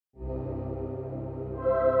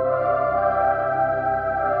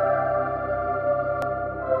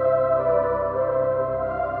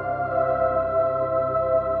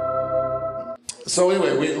So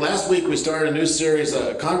anyway, last week we started a new series,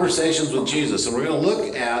 Conversations with Jesus, and we're going to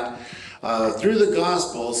look at, through the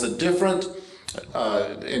Gospels, the different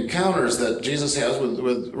encounters that Jesus has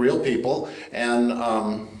with real people, and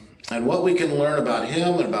what we can learn about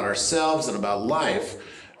him and about ourselves and about life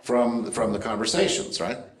from the conversations,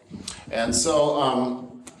 right? And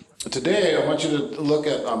so today I want you to look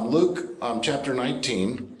at Luke chapter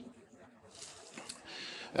 19.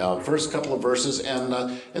 First couple of verses,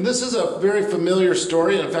 and this is a very familiar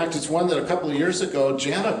story. In fact, it's one that a couple of years ago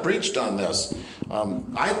Jana preached on this.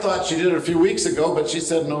 I thought she did it a few weeks ago, but she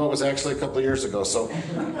said no, it was actually a couple of years ago. So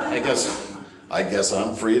I guess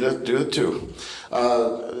I'm free to do it too.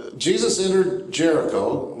 Jesus entered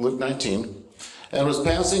Jericho, Luke 19, and was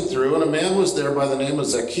passing through, and a man was there by the name of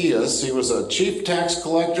Zacchaeus. He was a chief tax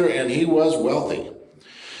collector, and he was wealthy.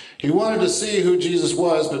 He wanted to see who Jesus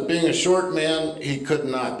was, but being a short man, he could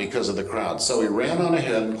not because of the crowd. So he ran on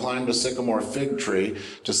ahead and climbed a sycamore fig tree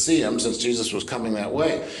to see him, since Jesus was coming that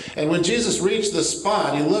way. And when Jesus reached the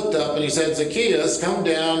spot, he looked up and he said, "Zacchaeus, come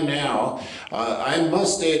down now. I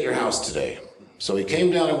must stay at your house today." So he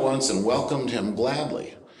came down at once and welcomed him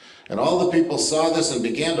gladly. And all the people saw this and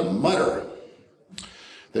began to mutter.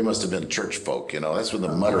 They must have been church folk, that's when the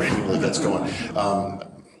muttering really gets going.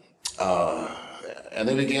 And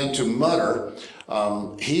they began to mutter,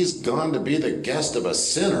 "He's gone to be the guest of a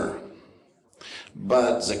sinner."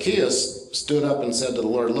 But Zacchaeus stood up and said to the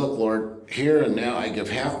Lord, "Look, Lord, here and now I give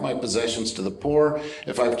half my possessions to the poor.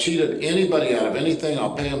 If I've cheated anybody out of anything,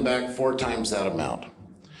 I'll pay him back 4 times that amount."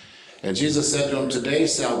 And Jesus said to him, "Today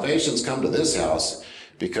salvation's come to this house,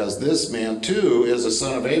 because this man too is a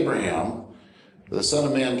son of Abraham. The Son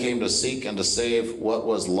of Man came to seek and to save what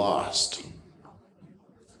was lost."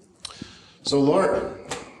 So Lord,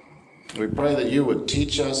 we pray that you would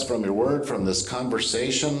teach us from your word, from this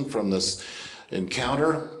conversation, from this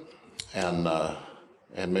encounter, and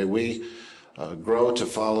may we grow to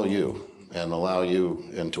follow you and allow you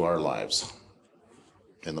into our lives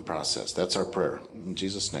in the process. That's our prayer. In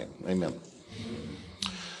Jesus' name, amen.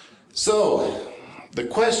 So the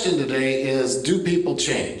question today is, do people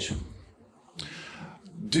change?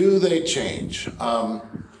 Do they change?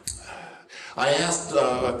 I asked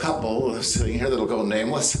a couple sitting here that'll go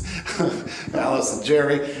nameless, Alice and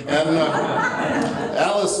Jerry, and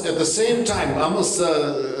Alice at the same time, almost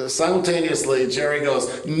simultaneously, Jerry goes,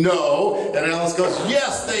 "No," and Alice goes,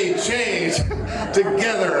 "Yes, they change,"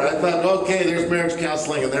 together. I thought, okay, there's marriage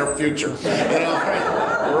counseling in their future,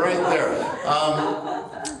 right there.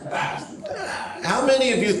 How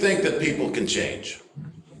many of you think that people can change?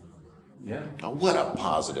 Yeah. Oh, what a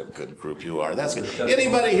positive, good group you are. That's good.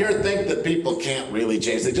 Anybody here think that people can't really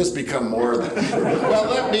change? They just become more of them. Well,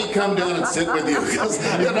 let me come down and sit with you, because,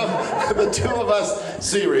 the two of us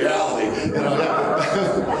see reality.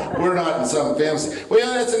 We're not in some fantasy. Well,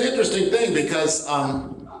 yeah, that's an interesting thing, because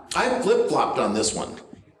I flip-flopped on this one.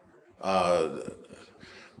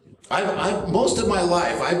 Most of my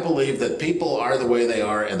life, I believe that people are the way they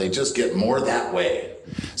are, and they just get more that way.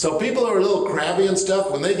 So people who are a little crabby and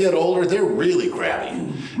stuff, when they get older, they're really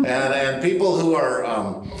crabby. And people who are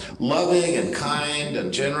loving and kind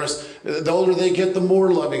and generous, the older they get, the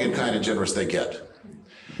more loving and kind and generous they get.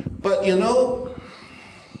 But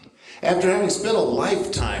after having spent a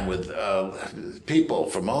lifetime with people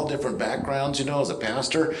from all different backgrounds, as a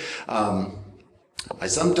pastor, I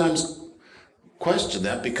sometimes question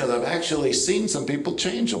that, because I've actually seen some people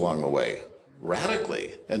change along the way,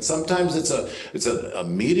 radically. And sometimes it's an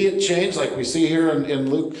immediate change, like we see here in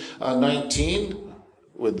Luke 19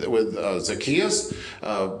 with Zacchaeus.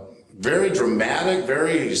 Very dramatic,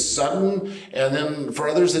 very sudden. And then for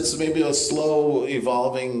others, it's maybe a slow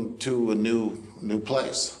evolving to a new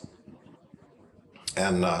place.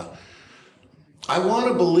 And I want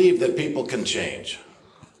to believe that people can change.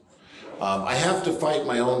 I have to fight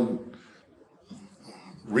my own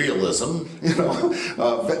realism,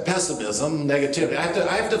 pessimism, negativity.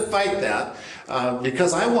 I have to fight that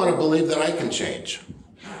because I want to believe that I can change,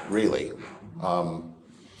 really,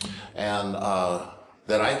 and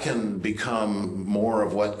that I can become more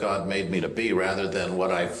of what God made me to be, rather than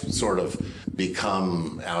what I've sort of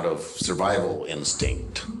become out of survival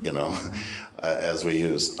instinct, as we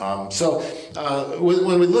use. So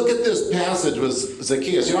when we look at this passage with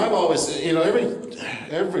Zacchaeus, I've always,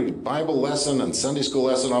 every Bible lesson and Sunday school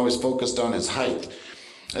lesson always focused on his height.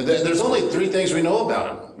 There's only 3 things we know about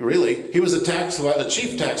him, really. He was a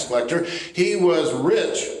chief tax collector. He was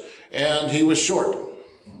rich, and he was short.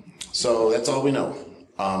 So that's all we know.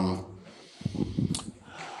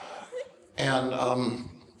 And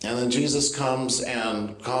then Jesus comes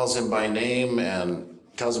and calls him by name and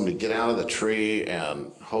tells him to get out of the tree,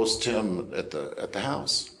 and host him at the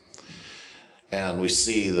house. And we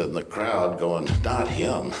see the crowd going, not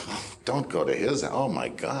him. Don't go to his house. Oh my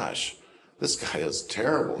gosh. This guy is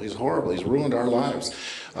terrible. He's horrible. He's ruined our lives.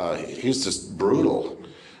 He's just brutal.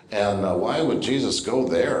 And why would Jesus go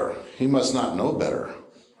there? He must not know better.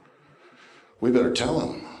 We better tell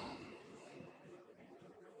him.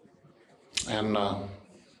 And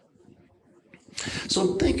so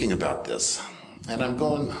I'm thinking about this. And I'm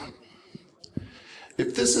going,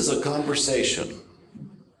 if this is a conversation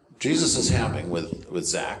Jesus is having with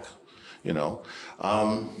Zach, you know,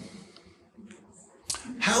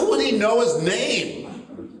 how would he know his name?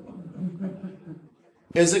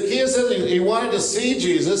 And Zacchaeus said he wanted to see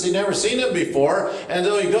Jesus. He'd never seen him before. And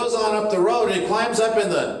so he goes on up the road and he climbs up in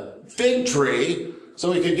the fig tree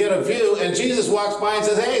so he could get a view. And Jesus walks by and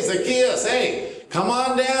says, hey, Zacchaeus, hey, come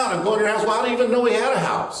on down. I'm going to your house. Well, how do you even know he had a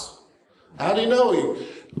house? How do you know he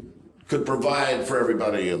could provide for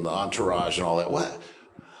everybody in the entourage and all that? What?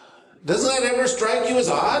 Doesn't that ever strike you as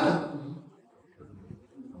odd?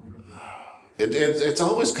 It's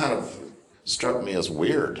always kind of struck me as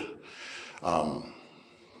weird.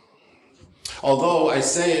 Although I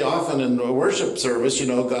say often in the worship service, you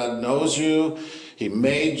know, God knows you, he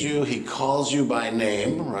made you, he calls you by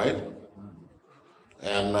name, right?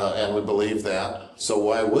 And we believe that. So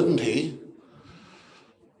why wouldn't he?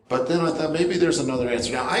 But then I thought maybe there's another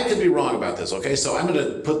answer. Now, I could be wrong about this, okay? So I'm going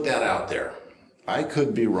to put that out there. I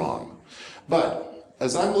could be wrong. But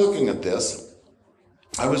as I'm looking at this,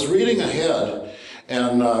 I was reading ahead,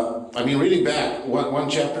 and reading back one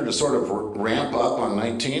chapter to sort of ramp up on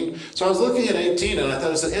 19. So I was looking at 18, and I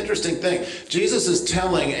thought it's an interesting thing. Jesus is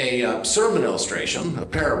telling a sermon illustration, a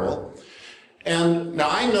parable. And now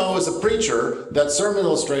I know as a preacher that sermon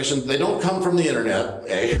illustrations, they don't come from the internet,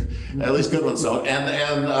 at least good ones don't,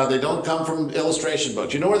 and they don't come from illustration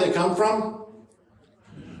books. You know where they come from?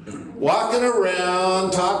 Walking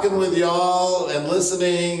around, talking with y'all, and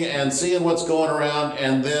listening, and seeing what's going around,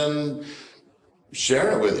 and then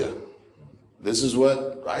sharing it with you. This is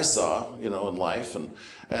what I saw, you know, in life, and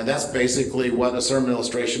that's basically what a sermon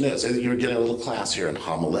illustration is. You're getting a little class here in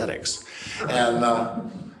homiletics. And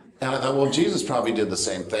I thought, well, Jesus probably did the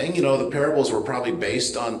same thing. You know, the parables were probably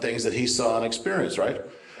based on things that he saw and experienced, right?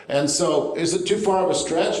 And so, is it too far of a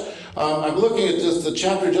stretch? I'm looking at the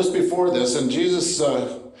chapter just before this, and Jesus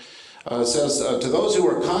says, to those who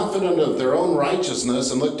were confident of their own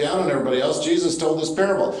righteousness and looked down on everybody else, Jesus told this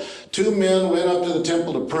parable. 2 men went up to the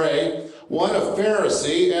temple to pray, one a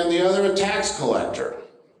Pharisee and the other a tax collector.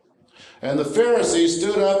 And the Pharisee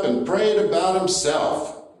stood up and prayed about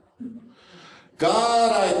himself.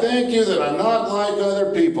 God, I thank you that I'm not like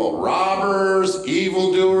other people, robbers,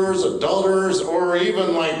 evildoers, adulterers, or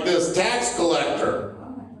even like this tax collector.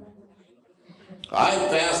 I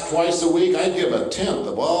fast twice a week. I give 1/10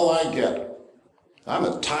 of all I get. I'm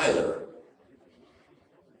a tither.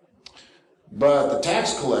 But the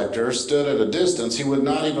tax collector stood at a distance. He would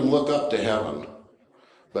not even look up to heaven,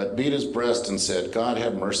 but beat his breast and said, God,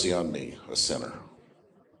 have mercy on me, a sinner.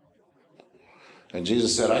 And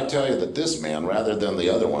Jesus said, I tell you that this man, rather than the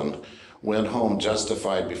other one, went home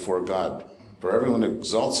justified before God. For everyone who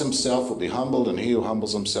exalts himself will be humbled, and he who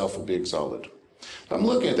humbles himself will be exalted. I'm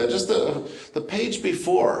looking at that, just the page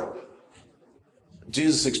before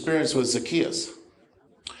Jesus' experience with Zacchaeus.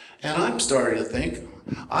 And I'm starting to think,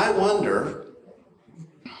 I wonder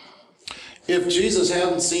if Jesus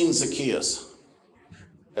hadn't seen Zacchaeus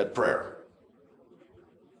at prayer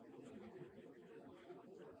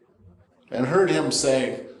and heard him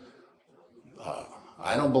say,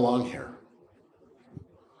 I don't belong here.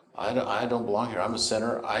 I don't belong here. I'm a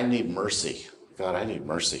sinner. I need mercy. God, I need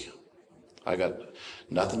mercy. I got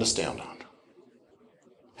nothing to stand on.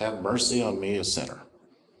 Have mercy on me, a sinner.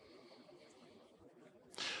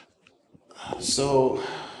 So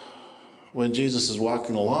when Jesus is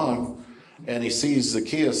walking along and he sees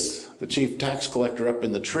Zacchaeus, the chief tax collector, up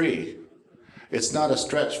in the tree, it's not a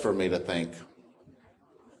stretch for me to think,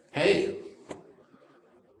 hey,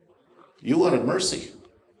 you wanted mercy.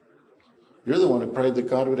 You're the one who prayed that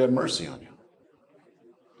God would have mercy on you.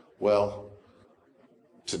 Well,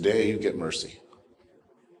 today you get mercy.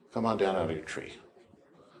 Come on down out of your tree.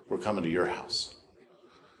 We're coming to your house.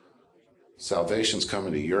 Salvation's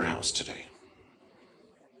coming to your house today.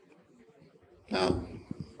 Now,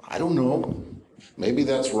 I don't know. Maybe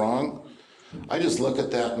that's wrong. I just look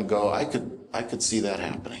at that and go, I could see that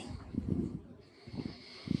happening.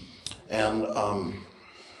 And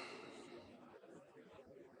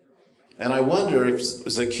I wonder if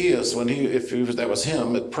Zacchaeus, if that was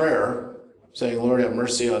him at prayer, saying, Lord, have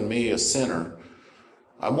mercy on me, a sinner,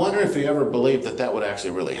 I wonder if he ever believed that would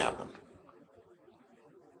actually really happen.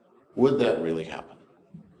 Would that really happen?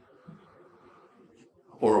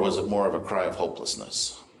 Or was it more of a cry of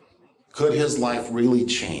hopelessness? Could his life really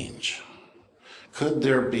change? Could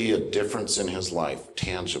there be a difference in his life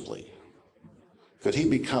tangibly? Could he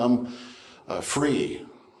become free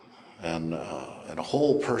and a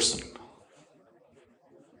whole person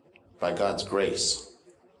by God's grace?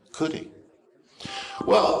 Could he?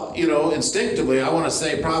 Well, instinctively, I want to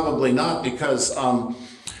say probably not, because,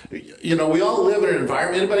 we all live in an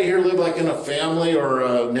environment. Anybody here live like in a family or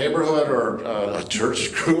a neighborhood or a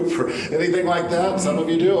church group or anything like that? Some of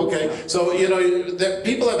you do? Okay. So, that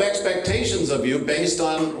people have expectations of you based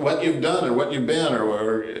on what you've done or what you've been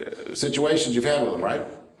or situations you've had with them, right?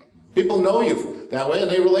 People know you that way and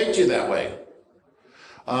they relate to you that way.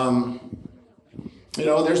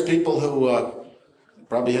 There's people who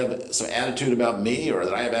probably have some attitude about me, or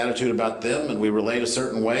that I have attitude about them, and we relate a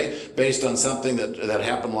certain way based on something that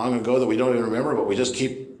happened long ago that we don't even remember, but we just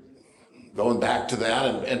keep going back to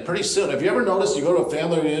that. And pretty soon, have you ever noticed you go to a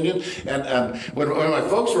family reunion, and when my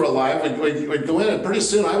folks were alive, we'd go in, and pretty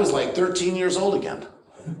soon I was like 13 years old again.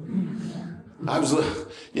 I was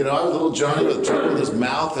little Johnny with trouble with his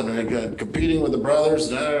mouth and competing with the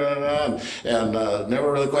brothers and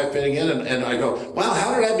never really quite fitting in. And I go, wow,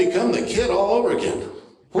 how did I become the kid all over again?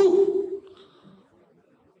 Whew.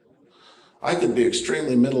 I could be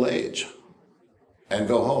extremely middle-aged and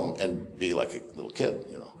go home and be like a little kid,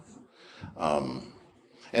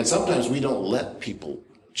 And sometimes we don't let people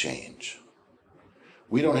change.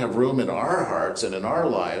 We don't have room in our hearts and in our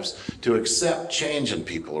lives to accept change in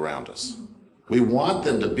people around us. We want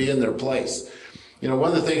them to be in their place.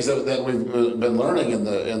 One of the things that we've been learning in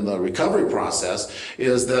the recovery process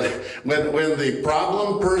is that when the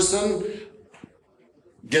problem person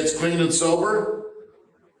gets clean and sober,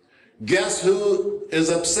 guess who is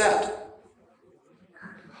upset?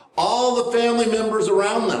 All the family members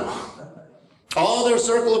around them, all their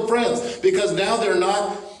circle of friends, because now they're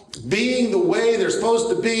not being the way they're supposed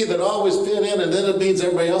to be that always fit in, and then it means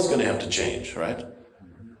everybody else is going to have to change, right?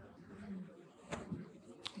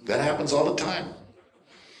 That happens all the time.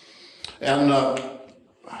 And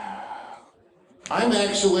I'm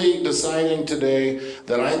actually deciding today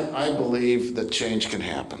that I believe that change can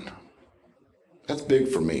happen. That's big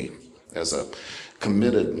for me as a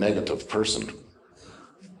committed negative person.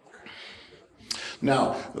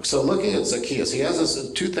 Now, so looking at Zacchaeus, he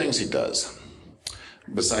has two things he does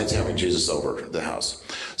besides having Jesus over the house.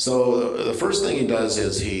 So the first thing he does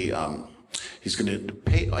is he's going to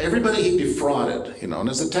pay everybody he defrauded, and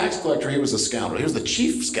as a tax collector, he was a scoundrel. He was the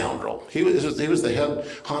chief scoundrel. He was the head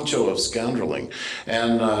honcho of scoundreling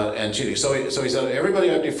and cheating. So he said,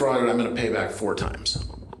 everybody I've defrauded, I'm going to pay back 4 times.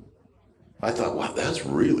 I thought, wow, that's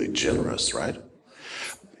really generous, right?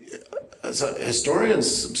 So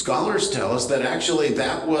historians, scholars tell us that actually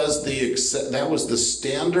that was the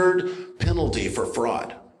standard penalty for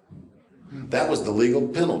fraud. That was the legal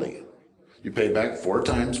penalty. You pay back 4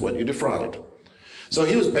 times what you defrauded. So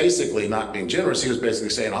he was basically not being generous. He was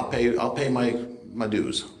basically saying, I'll pay my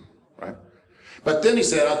dues, right? But then he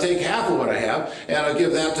said, I'll take half of what I have and I'll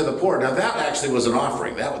give that to the poor. Now that actually was an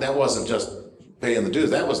offering. That wasn't just paying the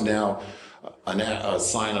dues. That was now a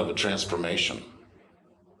sign of a transformation.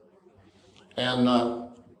 And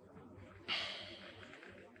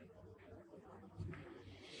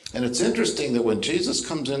it's interesting that when Jesus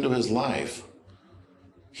comes into his life,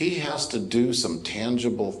 he has to do some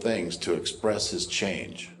tangible things to express his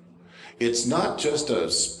change. It's not just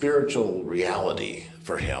a spiritual reality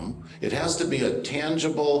for him. It has to be a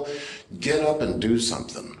tangible, get up and do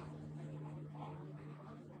something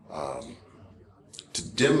to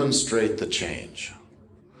demonstrate the change.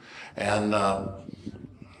 And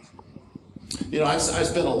I've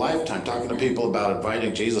spent a lifetime talking to people about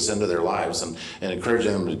inviting Jesus into their lives and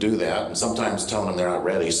encouraging them to do that, and sometimes telling them they're not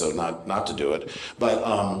ready, so not to do it. But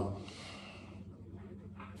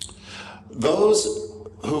those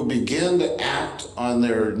who begin to act on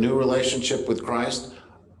their new relationship with Christ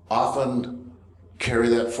often carry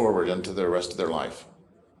that forward into the rest of their life.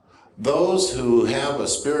 Those who have a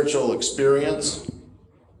spiritual experience,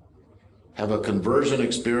 have a conversion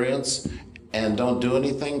experience, and don't do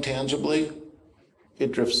anything tangibly,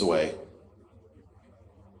 it drifts away.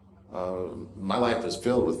 My life is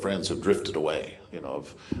filled with friends who drifted away,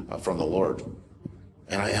 from the Lord.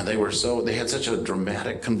 And they had such a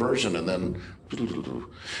dramatic conversion, and then,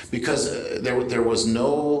 because there was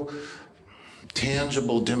no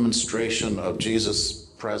tangible demonstration of Jesus'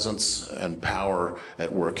 presence and power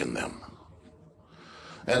at work in them.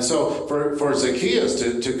 And so for Zacchaeus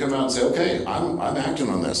to come out and say, okay, I'm acting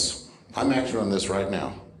on this. I'm acting on this right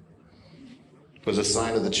now, was a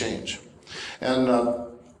sign of the change. And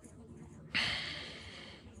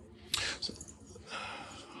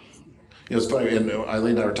It was funny, and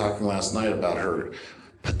Eileen and I were talking last night about her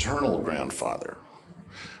paternal grandfather,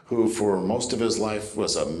 who for most of his life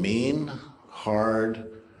was a mean,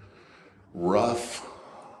 hard, rough,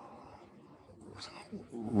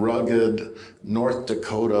 rugged North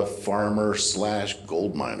Dakota farmer /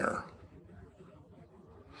 gold miner.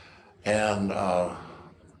 And a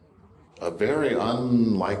very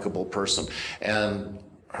unlikable person. And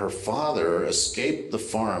her father escaped the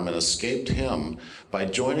farm and escaped him by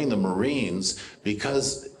joining the Marines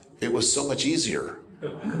because it was so much easier.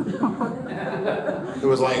 It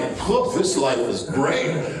was like, whoa, this life is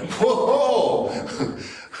great. Whoa!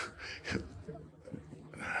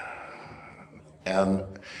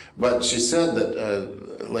 But she said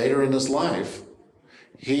that later in his life,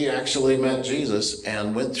 he actually met Jesus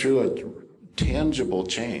and went through a tangible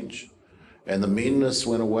change. And the meanness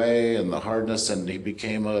went away and the hardness, and he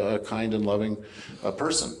became a kind and loving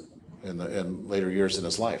person in later years in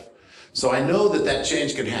his life. So I know that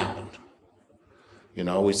change could happen. You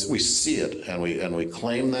know, we see it and we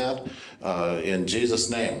claim that in Jesus'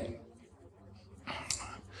 name.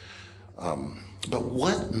 But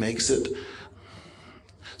what makes it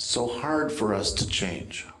so hard for us to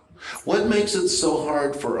change? What makes it so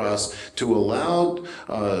hard for us to allow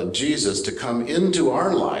Jesus to come into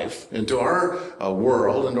our life, into our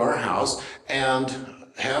world, into our house, and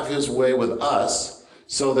have his way with us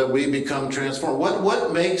so that we become transformed?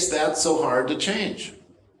 What makes that so hard to change?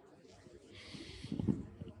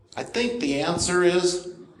 I think the answer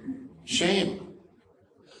is shame.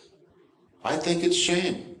 I think it's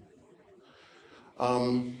shame.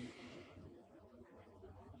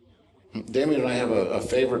 Damien and I have a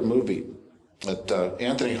favorite movie that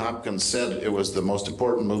Anthony Hopkins said it was the most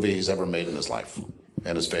important movie he's ever made in his life,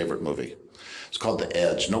 and his favorite movie. It's called The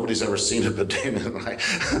Edge. Nobody's ever seen it but Damien and I.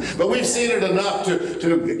 But we've seen it enough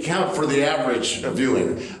to count for the average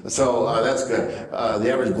viewing. So that's good,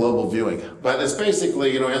 the average global viewing. But it's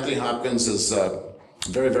basically, Anthony Hopkins is a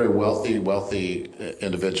very, very wealthy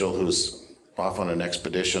individual who's off on an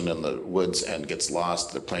expedition in the woods and gets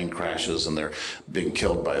lost. Their plane crashes and they're being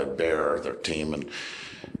killed by a bear, their team, and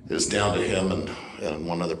it's down to him and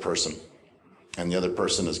one other person. And the other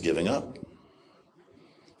person is giving up.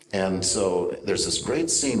 And so there's this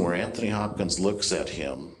great scene where Anthony Hopkins looks at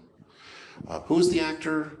him. Who's the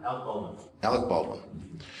actor? Alec Baldwin. Alec Baldwin.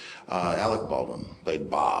 Alec Baldwin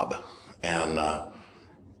played Bob. And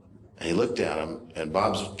he looked at him, and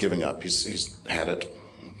Bob's giving up. He's had it.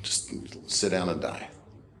 Just sit down and die.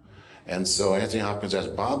 And so Anthony Hopkins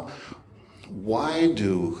asked, Bob, why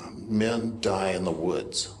do men die in the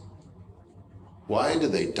woods? Why do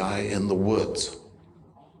they die in the woods?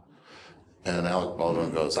 And Alec Baldwin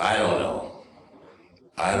goes, I don't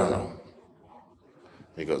know.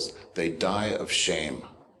 He goes, they die of shame.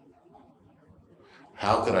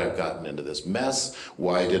 How could I have gotten into this mess?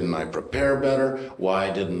 Why didn't I prepare better? Why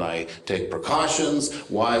didn't I take precautions?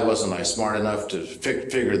 Why wasn't I smart enough to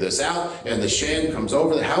figure this out? And the shame comes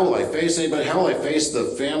over. How will I face anybody? How will I face the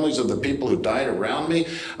families of the people who died around me?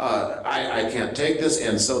 I can't take this.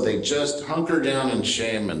 And so they just hunker down in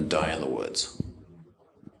shame and die in the woods.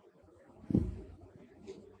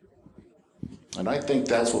 And I think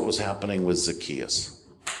that's what was happening with Zacchaeus.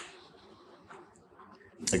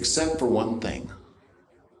 Except for one thing.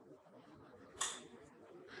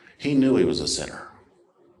 He knew he was a sinner.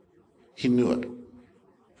 He knew it.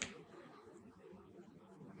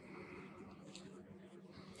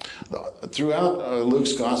 Throughout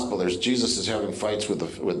Luke's gospel, there's Jesus is having fights with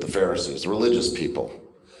the Pharisees, the religious people,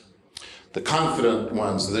 the confident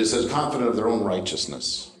ones. He says confident of their own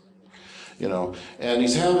righteousness, and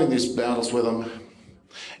he's having these battles with them,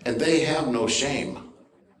 and they have no shame.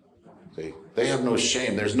 See, they have no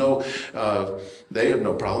shame. They have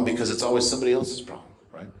no problem because it's always somebody else's problem.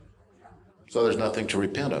 So there's nothing to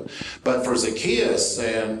repent of. But for Zacchaeus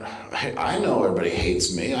saying, hey, I know everybody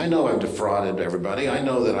hates me. I know I've defrauded everybody. I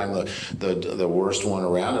know that I'm the worst one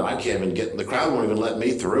around, and I can't even get, the crowd won't even let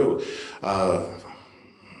me through. All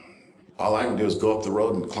I can do is go up the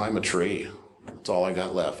road and climb a tree. That's all I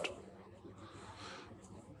got left.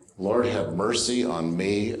 Lord, have mercy on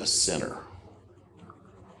me, a sinner.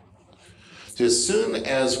 So as soon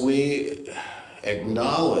as we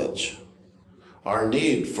acknowledge our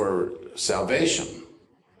need for salvation,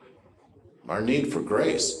 our need for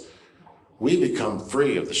grace, we become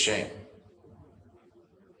free of the shame.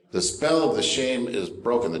 The spell of the shame is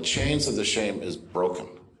broken. The chains of the shame is broken.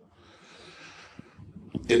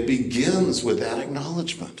 It begins with that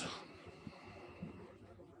acknowledgement.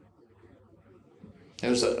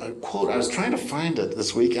 There's a quote, I was trying to find it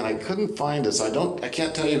this week and I couldn't find it, so I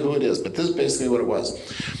can't tell you who it is, but this is basically what it was.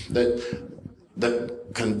 That The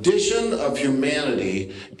condition of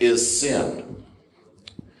humanity is sin.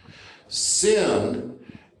 Sin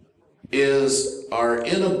is our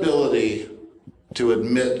inability to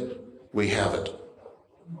admit we have it.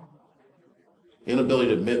 Inability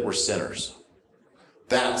to admit we're sinners.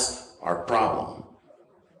 That's our problem.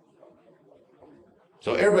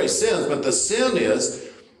 So everybody sins, but the sin is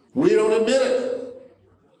we don't admit it.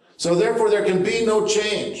 So therefore there can be no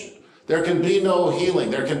change. There can be no healing.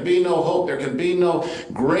 There can be no hope. There can be no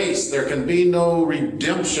grace. There can be no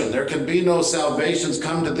redemption. There can be no salvations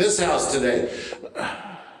come to this house today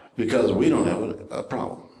because we don't have a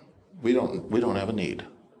problem. We don't have a need.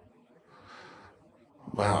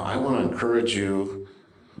 Wow, I want to encourage you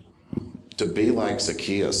to be like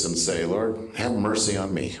Zacchaeus and say, Lord, have mercy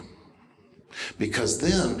on me. Because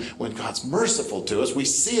then, when God's merciful to us, we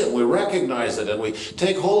see it, we recognize it, and we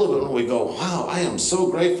take hold of it, and we go, wow, I am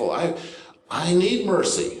so grateful. I need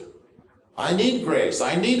mercy. I need grace.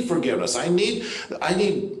 I need forgiveness. I need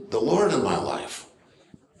the Lord in my life.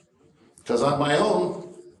 Because on my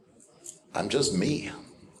own, I'm just me.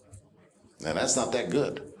 And that's not that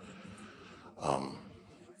good.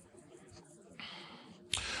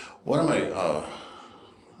 One of my...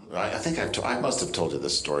 I think I must have told you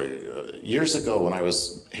this story. Years ago when I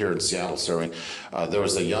was here in Seattle serving, there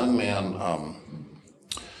was a young man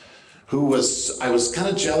who I was kind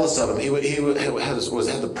of jealous of him. He had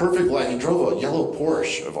the perfect life. He drove a yellow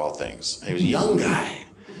Porsche, of all things. He was a young guy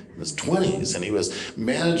in his 20s, and he was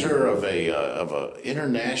manager of a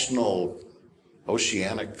international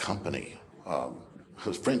oceanic company, a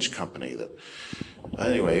French company.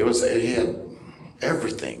 Anyway, he had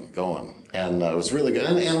everything going. And it was really good,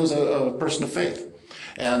 and was a person of faith.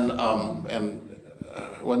 And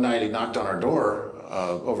one night he knocked on our door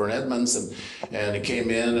over in Edmonds, and he came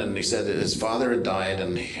in and he said that his father had died,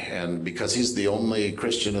 and because he's the only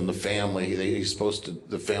Christian in the family, the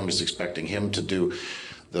family's expecting him to do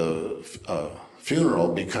the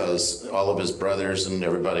funeral because all of his brothers and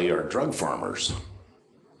everybody are drug farmers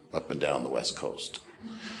up and down the West Coast.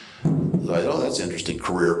 So I thought, oh, that's an interesting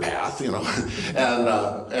career path, and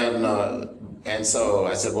so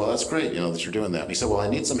I said, well, that's great, that you're doing that. And he said, well, I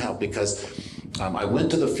need some help because I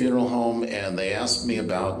went to the funeral home and they asked me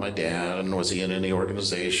about my dad and was he in any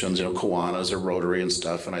organizations, Kiwanis or Rotary and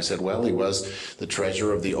stuff. And I said, well, he was the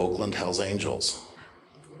treasurer of the Oakland Hells Angels.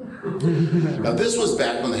 Now, this was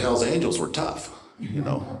back when the Hells Angels were tough, and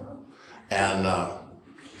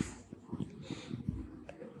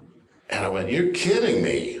I went, you're kidding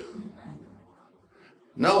me.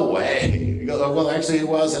 No way. He goes, well, actually he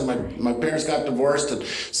was, and my parents got divorced, and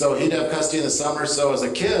so he'd have custody in the summer. So as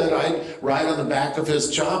a kid, I'd ride on the back of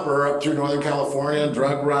his chopper up through Northern California,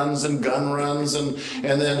 drug runs and gun runs, and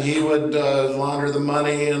then he would launder the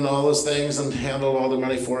money and all those things and handle all the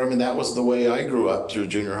money for him. And that was the way I grew up through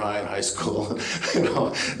junior high and high school,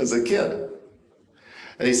 as a kid.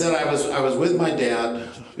 And he said, I was with my dad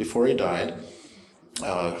before he died,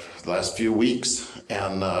 the last few weeks,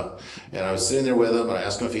 and I was sitting there with him, and I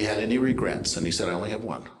asked him if he had any regrets, and he said, I only have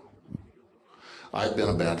one. I've been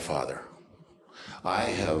a bad father. I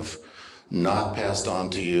have not passed on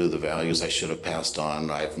to you the values I should have passed on.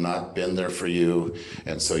 I've not been there for you,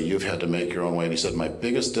 and so you've had to make your own way. And he said, my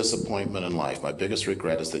biggest disappointment in life, my biggest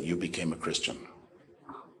regret is that you became a Christian.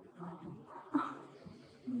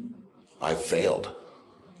 I failed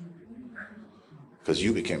because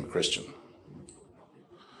you became a Christian.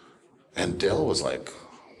 And Dale was like,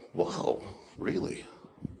 whoa, really?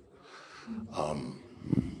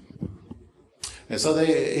 And so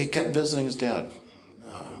he kept visiting his dad.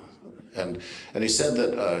 And he said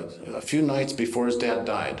that a few nights before his dad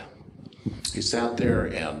died, he sat there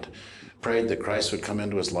and prayed that Christ would come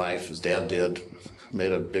into his life. His dad did,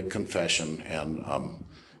 made a big confession,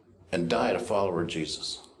 and died a follower of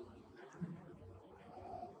Jesus.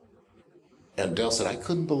 And Dale said, I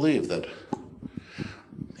couldn't believe that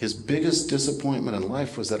his biggest disappointment in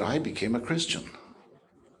life was that I became a Christian,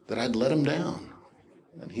 that I'd let him down,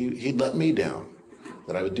 and he'd let me down,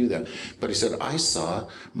 that I would do that. But he said, I saw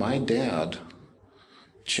my dad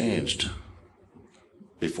changed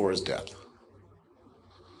before his death.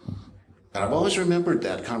 And I've always remembered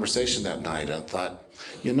that conversation that night and thought,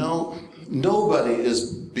 nobody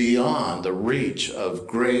is beyond the reach of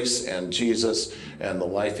grace and Jesus and the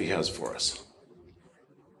life he has for us.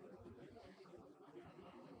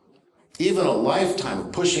 Even a lifetime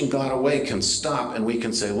of pushing God away can stop, and we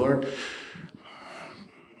can say, Lord,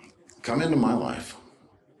 come into my life.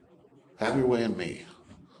 Have your way in me.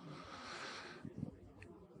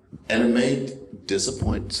 And it may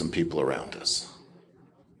disappoint some people around us.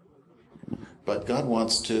 But God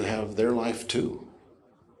wants to have their life too.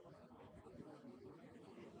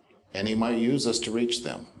 and he might use us to reach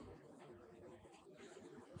them.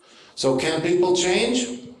 So can people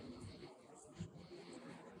change?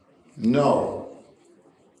 No.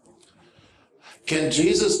 Can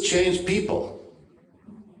Jesus change people?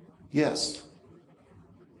 Yes.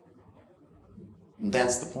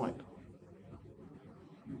 That's the point.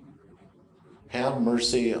 Have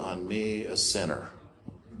mercy on me, a sinner.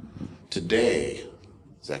 Today,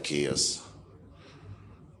 Zacchaeus,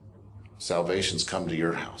 salvation's come to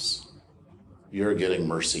your house. You're getting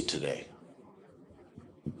mercy today.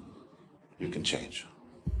 You can change.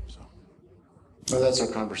 So that's our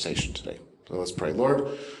conversation today. So let's pray.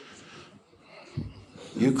 Lord,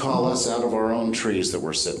 you call us out of our own trees that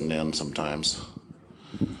we're sitting in sometimes,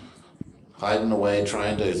 hiding away,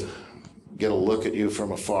 trying to get a look at you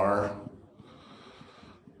from afar,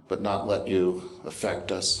 but not let you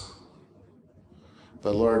affect us.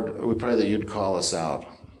 But Lord, we pray that you'd call us out,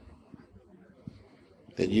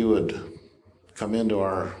 that you would come into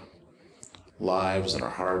our lives and our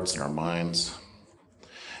hearts and our minds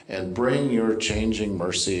and bring your changing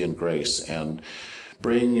mercy and grace and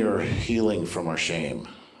bring your healing from our shame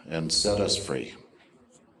and set us free.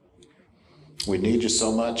 We need you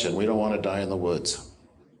so much and we don't want to die in the woods.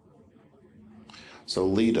 So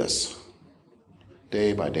lead us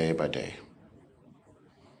day by day by day.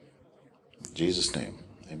 In Jesus' name,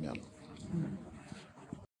 amen.